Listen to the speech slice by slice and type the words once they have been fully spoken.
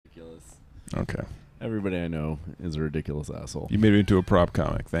Okay. Everybody I know is a ridiculous asshole. You made me into a prop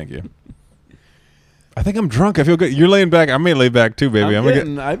comic. Thank you. I think I'm drunk. I feel good. You're laying back. I may lay back too, baby.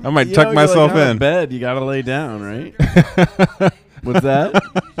 I might tuck myself in. Bed, you gotta lay down, right? What's that?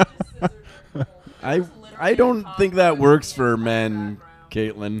 I don't think that works for men,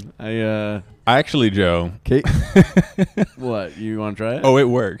 Caitlin. I actually, Joe. What? You want to try it? Oh, it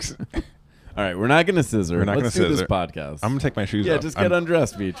works. All right, we're not gonna scissor. We're not Let's gonna do scissor. this podcast. I'm gonna take my shoes off. Yeah, just get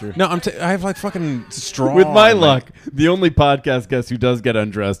undressed, Beecher. No, I have like fucking straw. With my luck, the only podcast guest who does get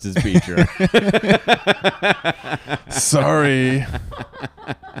undressed is Beecher. Sorry.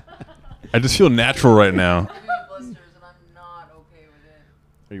 I just feel natural right now. Blisters and I'm not okay with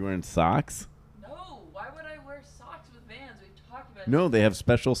it. Are you wearing socks? No, why would I wear socks with Vans? We've talked about No, they have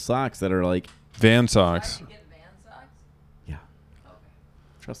special socks that are like. Van I socks. can get Van socks? Yeah, Okay.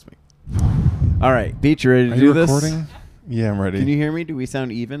 trust me. All right, Beach, you ready to Are do you this? recording? Yeah, I'm ready. Can you hear me? Do we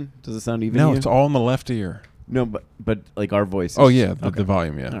sound even? Does it sound even? No, to you? it's all in the left ear. No, but like our voices. Oh yeah, the Okay.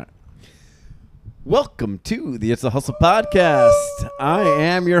 volume. Yeah. All right. Welcome to the It's a Hustle podcast. I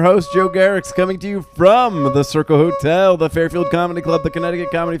am your host, Joe Garrix, coming to you from the Circle Hotel, the Fairfield Comedy Club, the Connecticut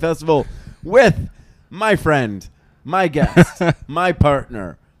Comedy Festival, with my friend, my guest, my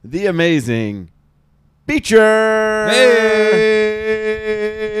partner, the amazing Beecher. Hey!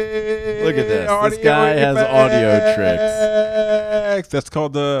 Look at this. This guy has audio tricks. That's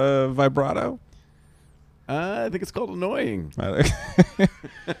called the vibrato. I think it's called annoying.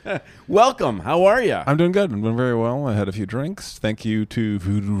 Welcome. How are you? I'm doing good. I'm doing very well. I had a few drinks. Thank you to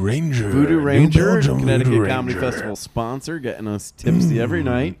Voodoo Ranger. Voodoo New Ranger, Belgium Connecticut Voodoo Comedy Ranger. Festival sponsor, getting us tipsy every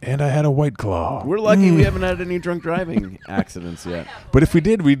night. And I had a White Claw. We're lucky we haven't had any drunk driving accidents yet. But if we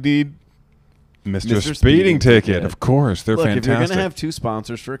did, we'd need Mr. Mr. Speeding Speeding Ticket. Ticket. Of course. They're Look, fantastic. if you're going to have two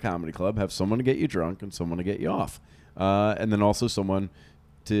sponsors for a comedy club, have someone to get you drunk and someone to get you off. And then also someone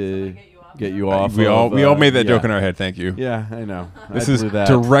to get you off. we all made that joke in our head. Thank you. Yeah, I know. This I is blew that.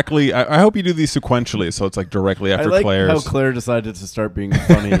 directly. I hope you do these sequentially, so it's like directly after I like Claire's. how Claire decided to start being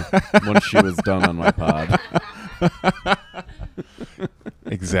funny once she was done on my pod.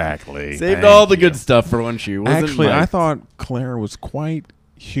 Exactly. Saved Thank all the you. good stuff for when she wasn't. Actually, I mic'd. thought Claire was quite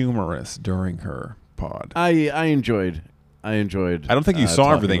humorous during her pod. I enjoyed. I don't think you saw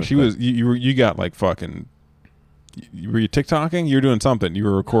talking everything. with She Claire. was. You got like fucking. Were you TikToking? You were doing something. You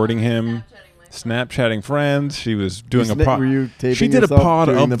were recording him, Snapchatting friends. She was doing a pod. Were you taping She did a yourself pod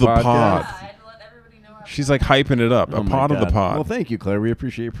during of the the podcast? pod. I had to let everybody know how She's like hyping it up. Oh A my pod of the God. pod. Well, thank you, Claire. We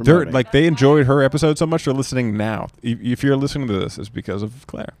appreciate you They're promoting. like they enjoyed her episode so much they're listening now. If you're listening to this, it's because of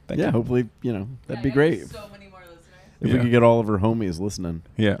Claire. Thank yeah, you. hopefully, that'd be great So many more listeners. if Yeah. we could get all of her homies listening.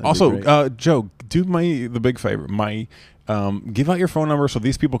 Yeah. That'd be Also, great. Joe, do the big favor. Give out your phone number so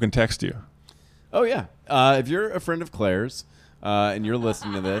these people can text you. Oh yeah, if you're a friend of Claire's and you're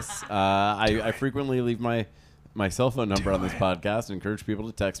listening to this, I frequently leave my cell phone number on this podcast and encourage people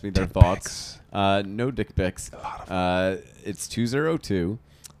to text me their thoughts. No dick pics. It's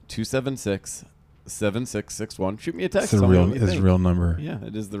 202-276-7661. Shoot me a text. It's Tell me what you his think. real number. Yeah,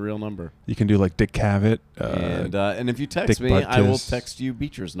 it is the real number. You can do like Dick Cavett. And if you text Dick me, I will Butkus. text you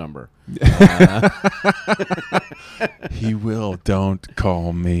Beecher's number. He will. Don't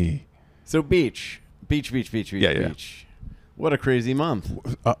call me. So Beach. Yeah. What a crazy month.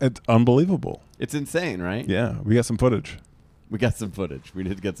 It's unbelievable. It's insane, right? Yeah, we got some footage. We got some footage. We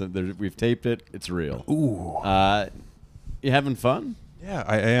did get some. We've taped it. It's real. Ooh. You having fun? Yeah,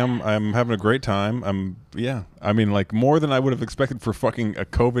 I am. I'm having a great time. Yeah. I mean, like more than I would have expected for fucking a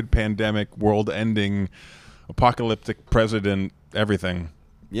COVID pandemic, world-ending, apocalyptic president, everything.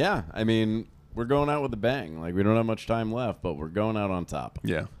 Yeah. I mean, we're going out with a bang. Like we don't have much time left, but we're going out on top.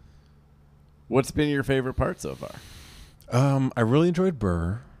 Yeah. What's been your favorite part so far? I really enjoyed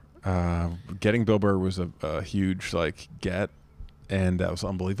Burr. Getting Bill Burr was a huge get, and that was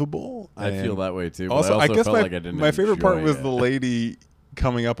unbelievable. I And feel that way too. But Also, I also guess felt my, like I didn't. my favorite part enjoy was it. the lady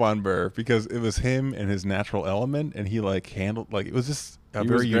coming up on Burr because it was him and his natural element, and he handled it was just a He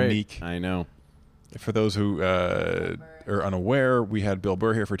very was great. unique. I know. For those who are unaware, we had Bill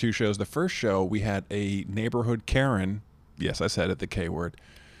Burr here for 2 shows. The first show we had a neighborhood Karen. Yes, I said it, the K word.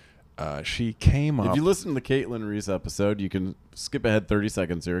 She came up. If you listen to the Caitlin Reese episode, you can skip ahead 30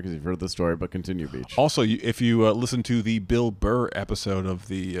 seconds here because you've heard the story, but continue, Beach. Also, if you listen to the Bill Burr episode of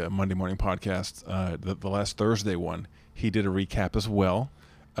the Monday Morning Podcast, the last Thursday one, he did a recap as well.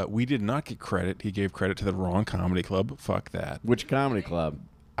 We did not get credit. He gave credit to the wrong comedy club. Fuck that. Which comedy club?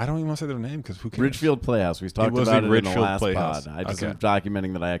 I don't even want to say their name because who cares? Ridgefield Playhouse. We talked was about the it in the Ridgefield last Playhouse. pod. I just Okay. am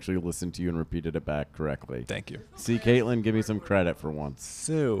documenting that I actually listened to you and repeated it back correctly. Thank you. See, Caitlin, give me some credit for once.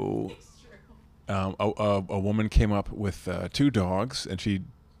 So, a woman came up with 2 dogs, and she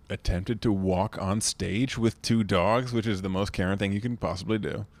attempted to walk on stage with 2 dogs, which is the most Karen thing you can possibly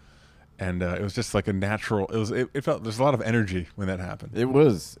do. And it was just like a natural. It felt there's a lot of energy when that happened. It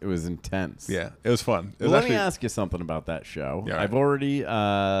was intense. Yeah, it was fun. It was Let me ask you something about that show. Yeah, I've already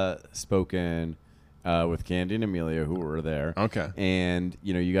spoken with Candy and Amelia, who were there. Okay. And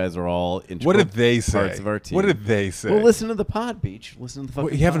you guys are all integral What did they say? parts of our team. What did they say? Well, listen to the pod, Beach. Listen to the fucking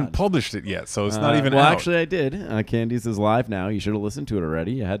Well, you haven't pod. published it yet, so it's not even well, out. actually, I did. Candy's is live now. You should have listened to it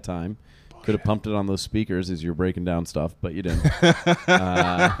already. You had time. Could have pumped it on those speakers as you're breaking down stuff, but you didn't.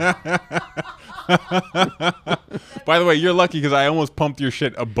 By the way, you're lucky because I almost pumped your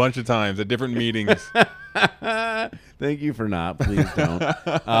shit a bunch of times at different meetings. Thank you for not. Please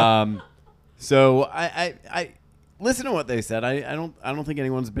don't. So I listen to what they said. I don't think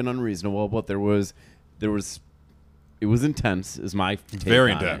anyone's been unreasonable, but it was intense. Is my take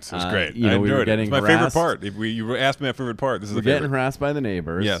Very on intense. It. It was great. We I were enjoyed it. getting It's my favorite harassed. part. If you asked me my favorite part, this is We're the getting favorite. harassed by the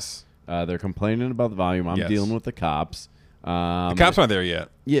neighbors. Yes. They're complaining about the volume. I'm Yes. dealing with the cops. The cops aren't there yet.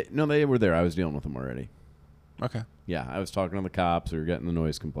 Yeah, no, they were there. I was dealing with them already. Okay. Yeah, I was talking to the cops. We were getting the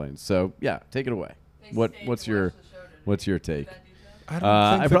noise complaints. So yeah, take it away. They stayed to watch What's the your show, didn't they? what's your take? Did that do that? I don't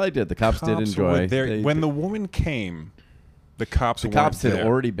I think the probably did. The cops did cops enjoy. were there. They- When the woman came, the cops the weren't cops had there.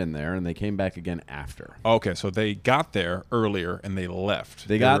 already been there, and they came back again after. Okay, so they got there earlier and they left.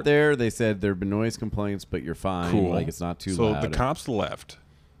 They got there. They said there have been noise complaints, but you're fine. Cool. Like it's not too so loud. the cops left,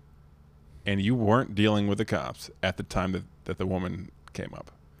 and you weren't dealing with the cops at the time that the woman came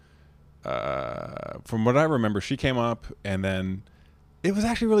up. From what I remember, she came up, and then it was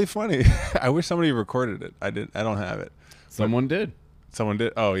actually really funny. I wish somebody recorded it. I don't have it. Someone did. Someone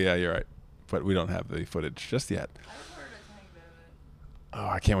did. Oh yeah, you're right. But we don't have the footage just yet. I've heard a tiny bit of it. Oh,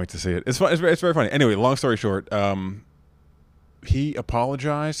 I can't wait to see it. It's fun. It's very funny. Anyway, long story short, he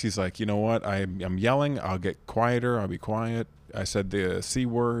apologized. He's like, you know what? I'm yelling. I'll get quieter. I'll be quiet. I said the C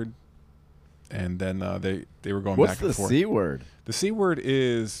word, and then they were going What's back and the forth. C word? The C word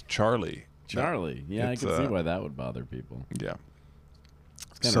is Charlie. Charlie. Yeah, I It's, can see why that would bother people. Yeah.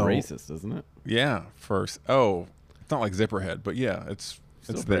 It's kind So- of racist, isn't it? Yeah. First. Oh, it's not like Zipperhead, but yeah, it's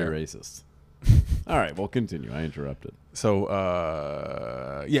Still there. pretty racist. All right, well, continue. I interrupted. So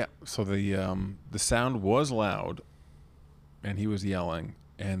yeah, so the sound was loud, and he was yelling,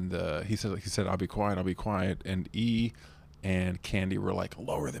 and he said I'll be quiet, and E and Candy were like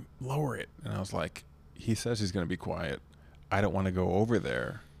lower it, and I was like, he says he's gonna be quiet. I don't want to go over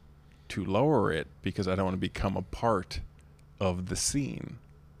there to lower it because I don't want to become a part of the scene,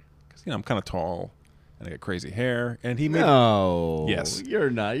 because I'm kind of tall and I got crazy hair, and he made No. Yes. You're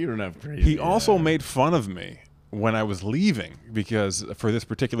not. You don't have crazy. He also hair. made fun of me when I was leaving because for this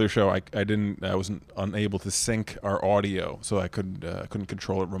particular show, I wasn't unable to sync our audio, so I couldn't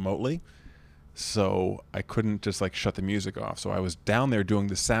control it remotely. So I couldn't just like shut the music off. So I was down there doing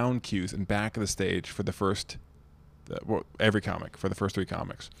the sound cues in back of the stage for the first, every comic for the first 3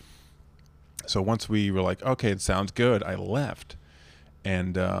 comics. So once we were like, okay, it sounds good, I left,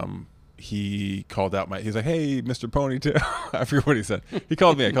 and he called out he's like, hey, Mr. Ponytail. I forget what he said. He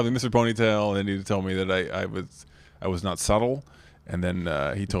called me. I called him Mr. Ponytail, and then he told me that I was not subtle. And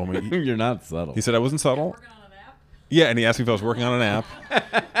then he told me You're not subtle. he said I wasn't subtle. Working on an app? Yeah, and he asked me if I was working on an app.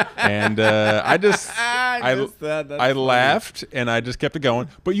 And I just missed that. That's I funny. laughed and I just kept it going.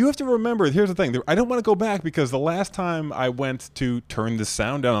 But you have to remember, here's the thing. I don't want to go back because the last time I went to turn the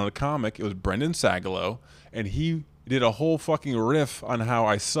sound down on a comic, it was Brendan Sagalow, and he did a whole fucking riff on how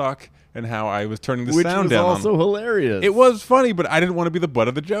I suck and how I was turning the Which sound was down. also hilarious. It was funny, but I didn't want to be the butt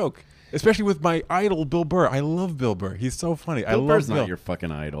of the joke. Especially with my idol, Bill Burr. I love Bill Burr. He's so funny. I Bill love Burr's Bill. not your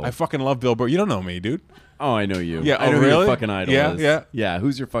fucking idol. I fucking love Bill Burr. You don't know me, dude. Oh, I know you. Yeah, I know oh, who really? your fucking idol Yeah, is. yeah. Yeah,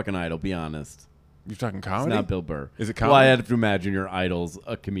 who's your fucking idol? Be honest. You're talking It's comedy? not Bill Burr. Is it Well, I comedy? had to imagine your idol's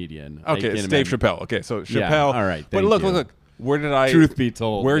a comedian. I Okay, can't it's Dave imagine- Chappelle. Okay, so Chappelle. Yeah, all right, But thank look, you. look. Where did I? Truth be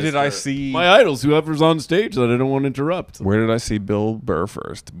told, where did I mister. see? My idol's whoever's on stage that I don't want to interrupt. Where did I see Bill Burr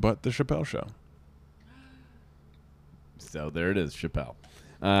first? But the Chappelle Show. So there it is, Chappelle.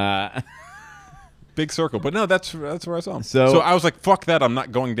 Big circle. But no, that's where I saw him. So- I was like, fuck that. I'm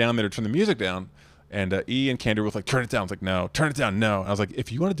not going down there to turn the music down. And E and Candy were like, turn it down. I was like, no, turn it down, no. And I was like,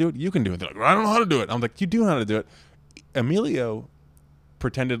 if you want to do it, you can do it. They're like, I don't know how to do it. I'm like, you do know how to do it. Emilio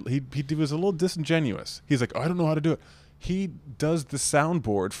pretended he was a little disingenuous. He's like, I don't know how to do it. He does the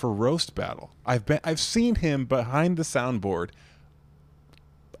soundboard for Roast Battle. I've seen him behind the soundboard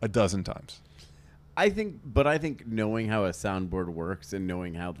a dozen times. I think knowing how a soundboard works and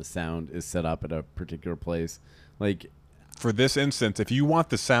knowing how the sound is set up at a particular place, like For this instance, if you want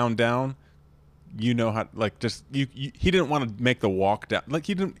the sound down, you know how. Like, just you he didn't want to make the walk down. Like,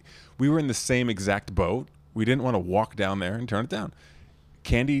 he didn't. We were in the same exact boat. We didn't want to walk down there and turn it down.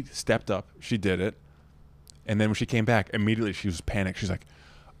 Candy stepped up. She did it. And then when she came back, immediately she was panicked. She's like,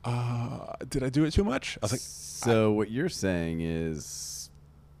 did I do it too much? I was like, so what you're saying is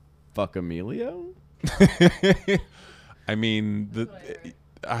fuck Emilio? I mean,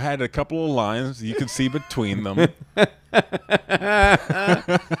 I had a couple of lines you could see between them.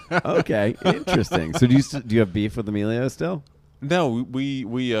 Okay, interesting. So do you have beef with Emilio still? No,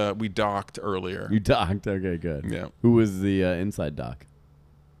 we docked earlier. You docked. Okay, good. Yeah. Who was the inside dock?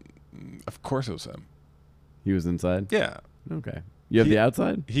 Of course it was him. He was inside. Yeah. Okay. You have the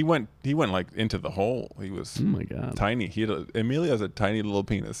outside. He went like into the hole. He was Oh my god. tiny. Emilio has a tiny little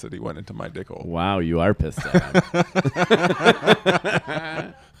penis that he went into my dick hole. Wow, you are pissed at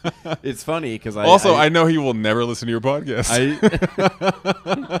him. It's funny because I know he will never listen to your podcast.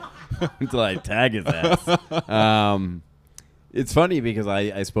 Until I tag his ass. It's funny because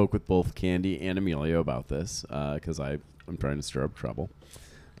I spoke with both Candy and Emilio about this because I'm trying to stir up trouble.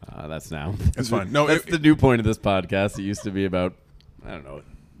 That's now. It's fine. No, that's the new point of this podcast. It used to be about, I don't know, it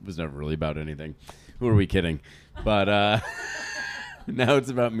was never really about anything. Who are we kidding? But now it's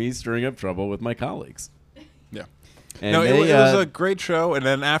about me stirring up trouble with my colleagues. Yeah. And no, it was a great show, and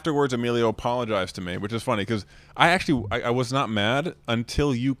then afterwards, Emilio apologized to me, which is funny because I was not mad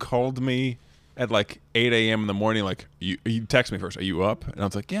until you called me at like 8 a.m. in the morning. Like you text me first, "Are you up?" And I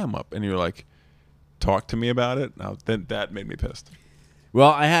was like, "Yeah, I'm up." And you were like, "Talk to me about it." Now then, that made me pissed.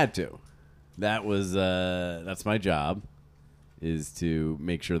 Well, I had to. That was that's my job, is to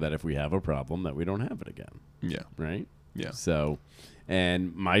make sure that if we have a problem, that we don't have it again. Yeah. Right. Yeah. So,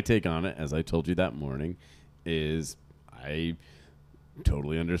 and my take on it, as I told you that morning, is I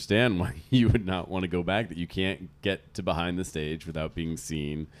totally understand why you would not want to go back, that you can't get to behind the stage without being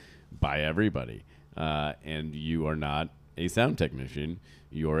seen by everybody. And you are not a sound technician.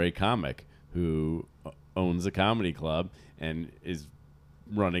 You're a comic who owns a comedy club and is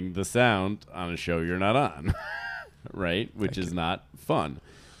running the sound on a show you're not on, right? Which is not fun.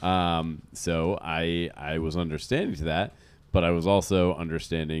 So I was understanding to that, but I was also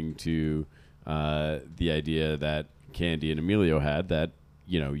understanding to the idea that Candy and Emilio had, that,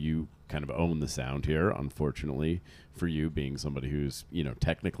 you know, you kind of own the sound here, unfortunately, for you being somebody who's, you know,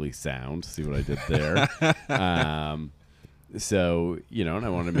 technically sound. See what I did there? So, you know, and I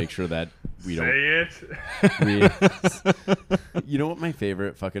want to make sure that we don't... Say it! You know what my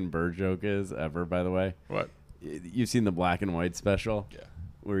favorite fucking bird joke is ever, by the way? What? You've seen the Black and White special? Yeah.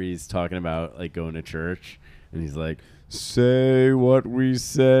 Where he's talking about, like, going to church, and he's like, say what we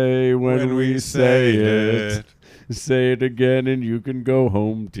say when we say it. Say it again and you can go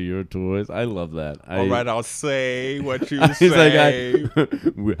home to your toys. I love that. All right, I'll say what you he's say.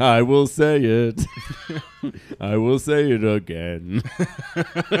 Like, I will say it. I will say it again.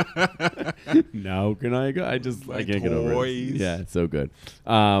 Now can I go? I can't get over it. Yeah, it's so good.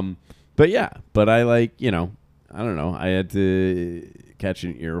 But I like, you know, I don't know. I had to catch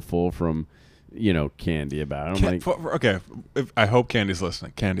an earful from, you know, Candy about it. I'm like, okay, I hope Candy's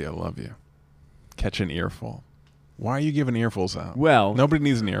listening. Candy, I love you. Catch an earful. Why are you giving earfuls out? Well, nobody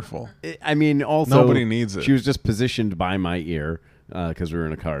needs an earful. I mean, also nobody needs it. She was just positioned by my ear because we were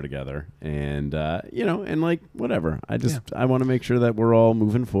in a car together, and you know, and like whatever. I want to make sure that we're all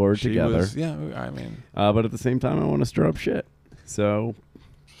moving forward together. I mean, but at the same time, I want to stir up shit. So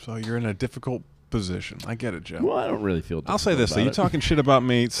you're in a difficult position. I get it, Joe. Well, I don't really feel. I'll say this: though, you talking shit about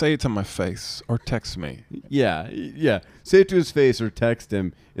me? Say it to my face or text me. Yeah. Say it to his face or text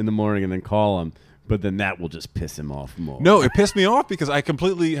him in the morning and then call him. But then that will just piss him off more. No, it pissed me off because I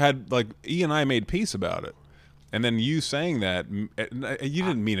completely had, like, E and I made peace about it. And then you saying that, you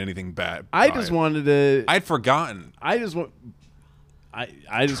didn't mean anything bad. I just wanted to... I'd forgotten. I just wanted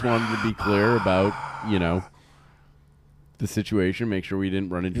to be clear about, you know, the situation, make sure we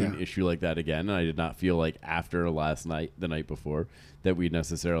didn't run into an issue like that again. And I did not feel like after last night, the night before, that we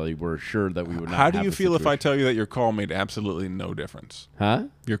necessarily were sure that we would not How do you feel if I tell you that your call made absolutely no difference? Huh?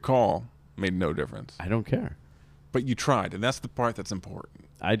 Your call made no difference. I don't care. But you tried, and that's the part that's important.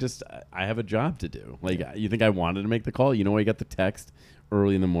 I have a job to do. Like, you think I wanted to make the call? You know, I got the text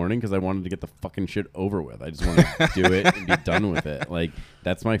early in the morning because I wanted to get the fucking shit over with. I just wanted to do it and be done with it. Like,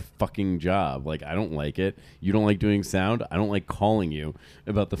 that's my fucking job. Like, I don't like it. You don't like doing sound. I don't like calling you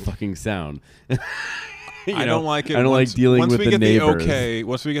about the fucking sound. I don't like it. I don't like dealing with the neighbors.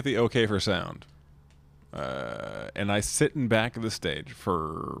 Once we get the okay for sound, and I sit in back of the stage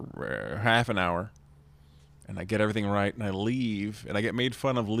for half an hour, and I get everything right, and I leave, and I get made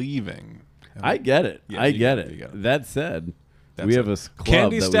fun of leaving. I get it. Yeah, I get it. That said, we have a club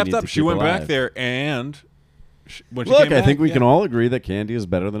Candy that stepped we need up. to she keep went alive. back there, and when she look, came back, I think we can all agree that Candy is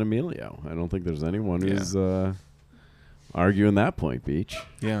better than Emilio. I don't think there's anyone who's. arguing that point, Beach.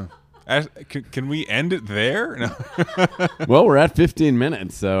 Yeah. Can we end it there? No. Well, we're at 15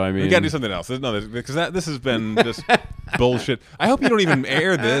 minutes, so I mean, We got to do something else. No, because this has been just bullshit. I hope you don't even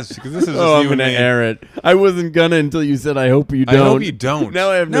air this because this is just I'm you gonna and me. air it. I wasn't gonna until you said I hope you don't. I hope you don't.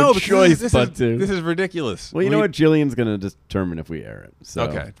 Now I have no because choice this but is, to. This is ridiculous. Well, you know what? Jillian's gonna determine if we air it. So.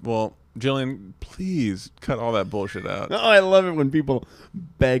 Okay. Well, Jillian, please cut all that bullshit out. Oh, I love it when people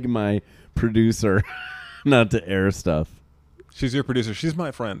beg my producer not to air stuff. She's your producer. She's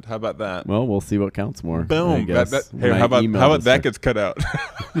my friend. How about that? Well, we'll see what counts more. I Boom. guess, Hey, when I how about email this that her. gets cut out?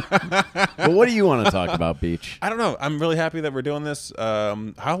 Well, what do you want to talk about, Beach? I don't know. I'm really happy that we're doing this.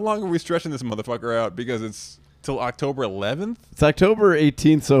 How long are we stretching this motherfucker out? Because it's till October 11th. It's October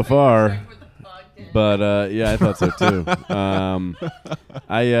 18th so far, Sorry for the podcast. but yeah, I thought so too.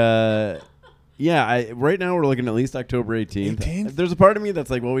 Right now we're looking at least October 18th. 18th? There's a part of me that's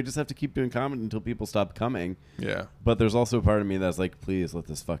like, well, we just have to keep doing comedy until people stop coming. Yeah. But there's also a part of me that's like, please let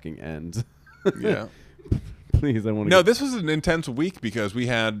this fucking end. Yeah. Please, I want to. No, this was an intense week because we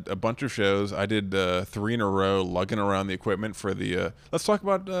had a bunch of shows. I did 3 in a row, lugging around the equipment for the. Let's talk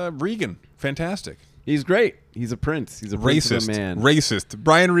about Regan. Fantastic. He's great. He's a prince. He's a prince Racist. of a man. Racist.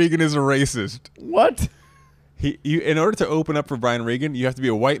 Brian Regan is a racist. What? In order to open up for Brian Regan, you have to be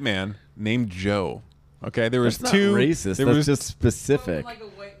a white man named Joe. Okay, there was That's two. not racist. There That's was just specific. Like a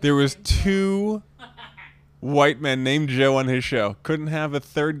white there was man. 2 white men named Joe on his show. Couldn't have a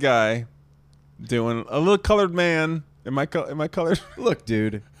third guy doing a little colored man. Am I colored? Look,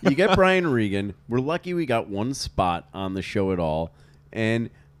 dude, you get Brian Regan. We're lucky we got one spot on the show at all, and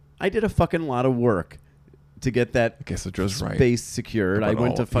I did a fucking lot of work to get that Okay, so Joe's right. space secured. I About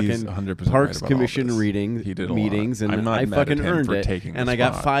went to all- he's fucking 100% right Parks about all Commission this. reading He did a meetings, lot. and I'm not I mad at fucking him earned for it. taking And the I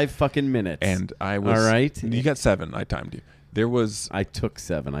got spot. 5 fucking minutes. And I was all right. You got 7. I timed you. There was I took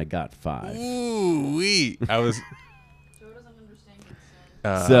 7. I got 5. ooh wee. I was Joe doesn't understand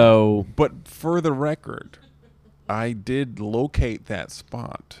consent. So but for the record, I did locate that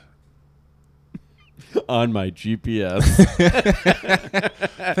spot. on my GPS,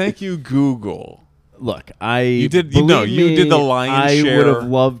 Thank you, Google. look, I You did- believe you did the me, lion's I share. would have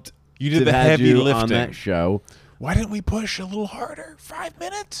loved. You did to the have heavy you lifting on that show. Why didn't we push a little harder? 5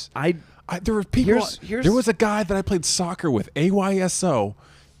 minutes. I There were people. Here's- There was a guy that I played soccer with, AYSO,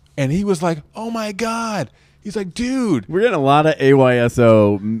 and he was like, "Oh my god." He's like, "Dude, We're getting a lot of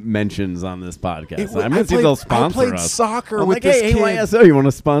AYSO mentions on this podcast. I'm going to see if they'll sponsor I played us. soccer I'm with like, this hey, kid. AYSO, you want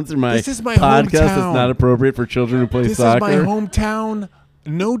to sponsor my This is my podcast that's hometown. not appropriate for children who play This soccer? is my hometown.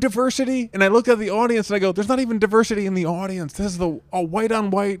 No diversity." And I look at the audience and I go, "There's not even diversity in the audience. This is the white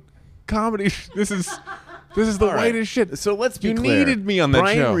on white comedy. This is the All right. whitest shit." So let's be You clear. needed me on that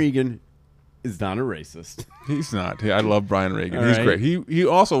Brian show. Regan is not a racist. He's not. I love Brian Regan. All He's right. great. He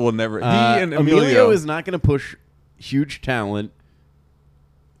also will never. He and Emilio, Emilio is not going to push huge talent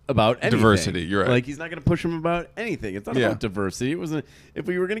about anything. Diversity, you're right. Like he's not going to push him about anything. It's not Yeah. about diversity. It wasn't. If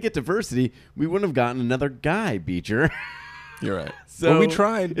we were going to get diversity, we wouldn't have gotten another guy, Beecher. You're right. So well, we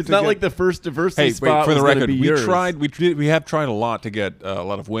tried. It's to not get- like the first diversity Hey, spot wait, for the was gonna record, be we yours. tried. We have tried a lot to get a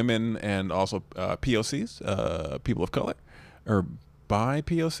lot of women and also POCs, people of color, or bi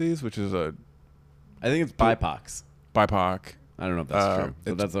POCs, which is a I think it's BIPOCs. BIPOC, I don't know if that's true,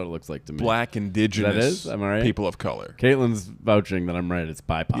 but it's that's what it looks like to me. Black Indigenous is? Am I right? people of color. Caitlin's vouching that I'm right. It's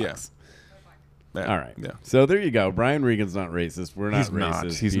BIPOCs. Yeah. Yeah, All right. Yeah. So there you go. Brian Regan's not racist. We're not He's racist. not.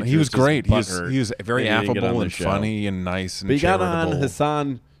 He's Beecher's not. He was just great. He butthurt was very that he didn't get on affable the and show. funny and nice and But he got charitable. on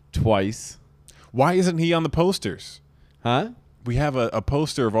Hassan twice. Why isn't he on the posters? Huh? We have a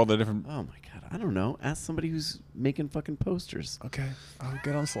poster of all the different. Oh my god. I don't know. Ask somebody who's making fucking posters. Okay, I'll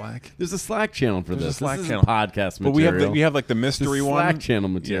get on Slack. There's a Slack channel for There's a this. Slack this channel. is podcast material. But we have like the mystery It's one. Slack channel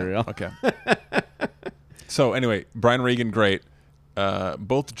material. Yeah, okay. So anyway, Brian Regan, great.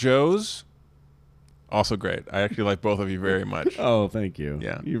 Both Joes, also great. I actually like both of you very much. Oh, thank you.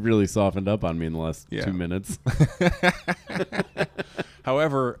 Yeah. You really softened up on me in the last Yeah. 2 minutes.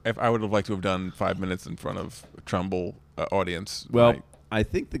 However, if I would have liked to have done 5 minutes in front of a Trumbull audience. Well, I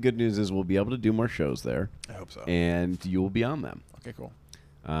think the good news is we'll be able to do more shows there, I hope so. and you'll be on them. Okay, cool.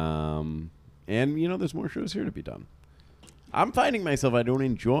 And you know, there's more shows here to be done. I'm finding myself I don't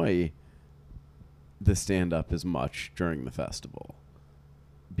enjoy the stand-up as much during the festival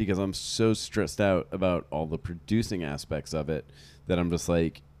because I'm so stressed out about all the producing aspects of it that I'm just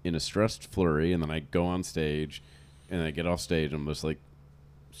like in a stressed flurry, and then I go on stage, and I get off stage, I'm just like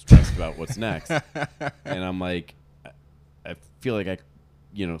stressed about what's next, and I'm like, I feel like I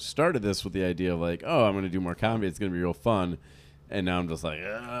started this with the idea of like, oh, I'm going to do more comedy, it's going to be real fun. and now I'm just like,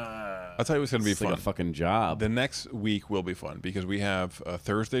 ugh. I'll tell you what's going to be It's fun. like a fucking job. The next week will be fun because we have a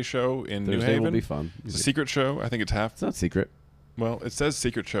Thursday show in New Thursday Haven. will be fun. It's a secret show. I think it's half. It's not secret. Well, it says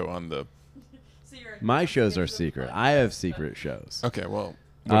secret show on the. So you're My shows are announcing secret. the I have podcast. secret shows. Okay, well.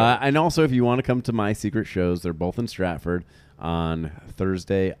 whatever. And also, if you want to come to my secret shows, they're both in Stratford on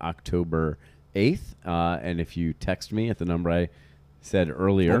Thursday, October 8th. And if you text me at the number I said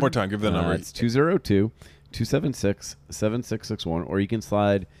earlier. One more time, give the number. It's 202-276-7661. Or you can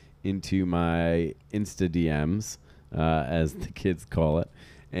slide into my Insta DMs, as the kids call it.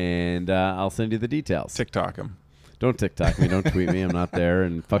 And I'll send you the details. TikTok him. Don't TikTok me. Don't tweet me. I'm not there.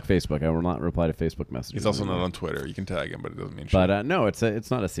 And fuck Facebook. I will not reply to Facebook messages. He's also anymore. not on Twitter. You can tag him, but it doesn't mean shit. But no, it's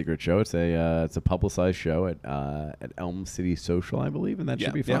not a secret show. It's a publicized show at Elm City Social, I believe, and that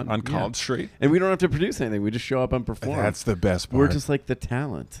should be fun. on College Street. And we don't have to produce anything. We just show up and perform. That's the best part. We're just like the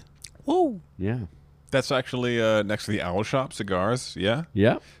talent. whoa. Yeah. That's actually next to the Owl Shop Cigars. Yeah,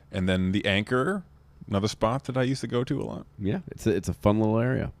 Yeah. and then the Anchor, another spot that I used to go to a lot. Yeah. It's a fun little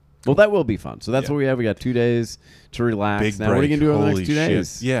area. Well, that will be fun. So that's Yeah. what we have. We got 2 days to relax. Big now, break. what are you gonna do over the Holy next 2 shit.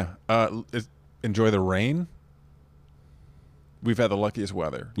 days? Yeah. Enjoy the rain. We've had the luckiest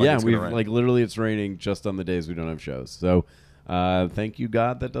weather. Like Yeah, it's gonna we've rain. like literally it's raining just on the days we don't have shows. So thank you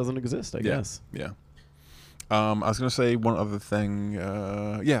God that doesn't exist, I guess. Yeah. I was going to say one other thing.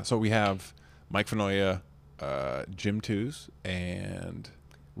 So we have Mike Fenoya, Jim Tews, and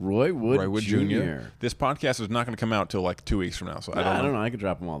Roy Wood, Jr. This podcast is not going to come out till like 2 weeks from now, so I don't know. I could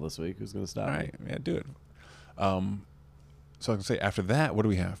drop them all this week. Who's gonna stop? All me? right, yeah, do it. So I was going to say after that, what do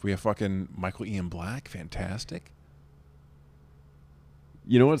we have? We have fucking Michael Ian Black, fantastic.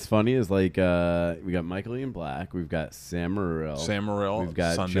 You know what's funny is like we got Michael Ian Black, we've got Sam Morril, Sam Morril, we've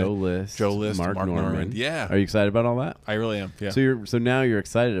got Sunday. Joe List, Mark Norman. Yeah, Are you excited about all that? I really am. Yeah. So now you're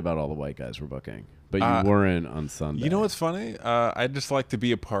excited about all the white guys we're booking, but you weren't on Sunday. You know what's funny? I just like to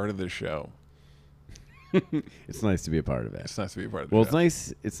be a part of the show. It's nice to be a part of it. It's nice to be a part of the Well, show. it's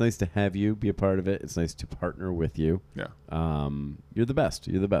nice. It's nice to have you be a part of it. It's nice to partner with you. Yeah. You're the best.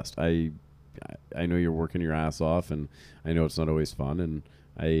 You're the best. I know you're working your ass off, and I know it's not always fun. And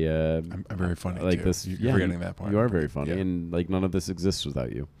I'm very funny. like too. this. You're forgetting that part. You are very funny, Yeah. and like none of this exists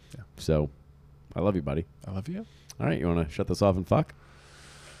without you. Yeah. So, I love you, buddy. I love you. All right, you want to shut this off and fuck?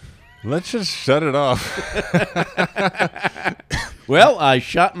 Let's just shut it off. Well, I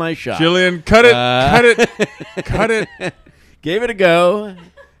shot my shot. Jillian, cut it. Cut it. Cut it. Gave it a go.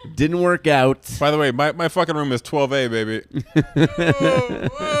 Didn't work out. By the way, my fucking room is 12A, baby. Whoa,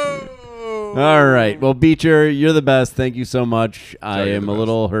 whoa. All right. Well, Beecher, you're the best. Thank you so much. I you're am the a best.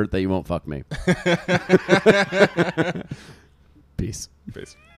 little hurt that you won't fuck me. Peace. Peace.